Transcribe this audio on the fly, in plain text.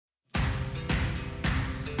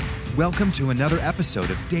Welcome to another episode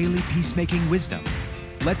of Daily Peacemaking Wisdom.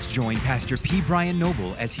 Let's join Pastor P. Brian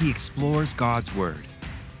Noble as he explores God's Word.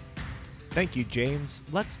 Thank you, James.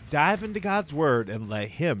 Let's dive into God's Word and let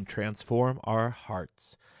Him transform our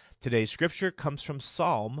hearts. Today's scripture comes from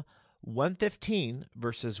Psalm 115,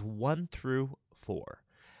 verses 1 through 4.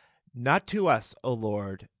 Not to us, O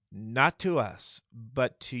Lord, not to us,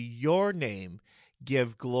 but to your name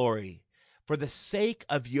give glory, for the sake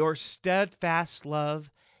of your steadfast love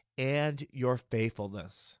and your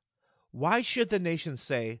faithfulness. Why should the nations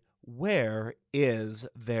say, where is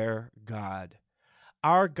their God?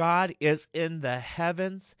 Our God is in the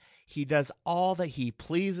heavens. He does all that he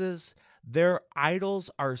pleases. Their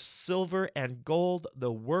idols are silver and gold,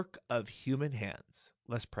 the work of human hands.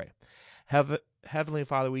 Let's pray. Heavenly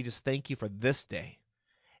Father, we just thank you for this day.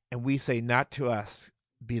 And we say, not to us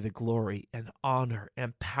be the glory and honor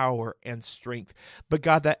and power and strength, but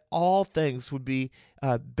God, that all things would be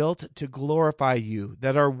built to glorify you,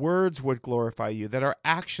 that our words would glorify you, that our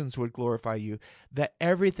actions would glorify you, that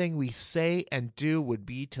everything we say and do would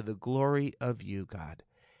be to the glory of you, God.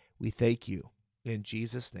 We thank you. In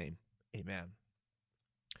Jesus' name, amen.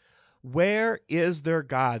 Where is their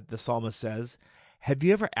God, the psalmist says. Have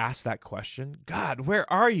you ever asked that question? God, where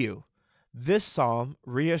are you? This psalm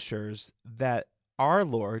reassures that our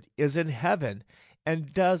Lord is in heaven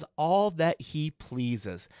and does all that he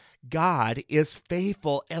pleases. God is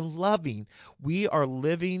faithful and loving. We are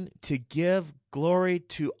living to give glory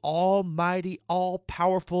to Almighty,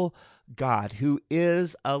 all-powerful God who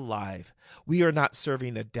is alive. We are not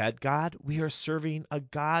serving a dead God. We are serving a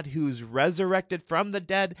God who's resurrected from the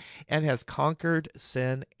dead and has conquered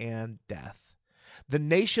sin and death. The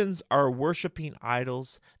nations are worshiping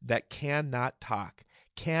idols that cannot talk,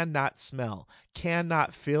 cannot smell,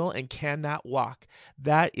 cannot feel, and cannot walk.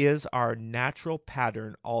 That is our natural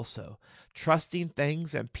pattern also, trusting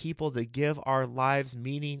things and people to give our lives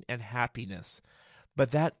meaning and happiness.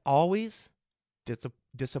 But that always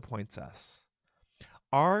disappoints us.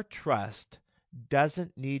 Our trust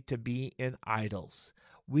doesn't need to be in idols.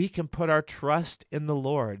 We can put our trust in the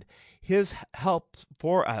Lord. His help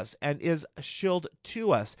for us and is a shield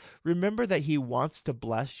to us. Remember that he wants to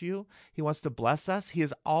bless you. He wants to bless us. He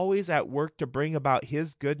is always at work to bring about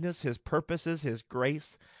his goodness, his purposes, his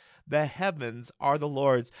grace. The heavens are the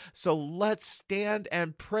Lord's. So let's stand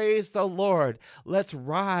and praise the Lord. Let's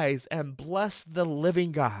rise and bless the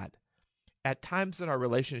living God. At times in our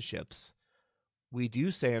relationships, we do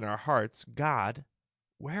say in our hearts, God,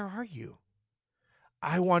 where are you?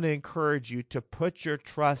 I want to encourage you to put your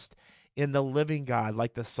trust in the living God,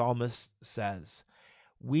 like the psalmist says.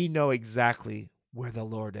 We know exactly where the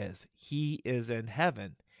Lord is. He is in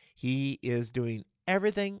heaven. He is doing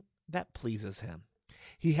everything that pleases him.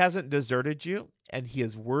 He hasn't deserted you, and he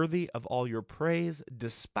is worthy of all your praise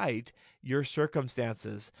despite your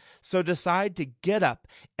circumstances. So decide to get up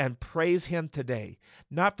and praise him today,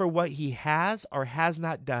 not for what he has or has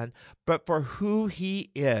not done, but for who he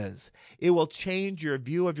is. It will change your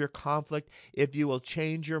view of your conflict if you will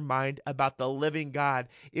change your mind about the living God.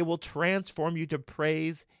 It will transform you to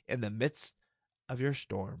praise in the midst of your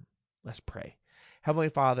storm. Let's pray. Heavenly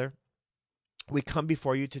Father, we come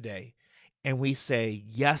before you today, and we say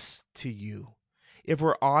yes to you. If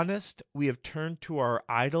we're honest, we have turned to our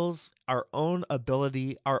idols, our own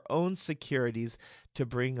ability, our own securities to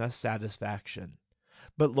bring us satisfaction.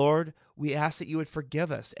 But Lord, we ask that you would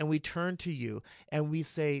forgive us, and we turn to you, and we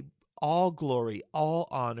say, all glory, all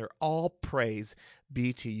honor, all praise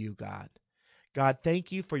be to you, God. God,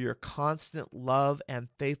 thank you for your constant love and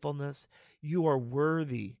faithfulness. You are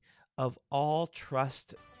worthy of all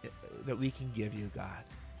trust that we can give you, God.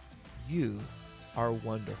 You are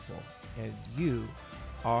wonderful, and you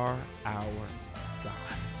are our God.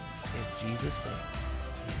 In Jesus' name,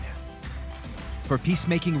 amen. For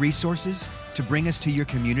peacemaking resources to bring us to your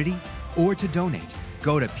community or to donate,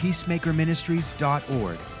 go to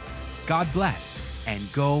peacemakerministries.org. God bless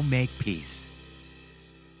and go make peace.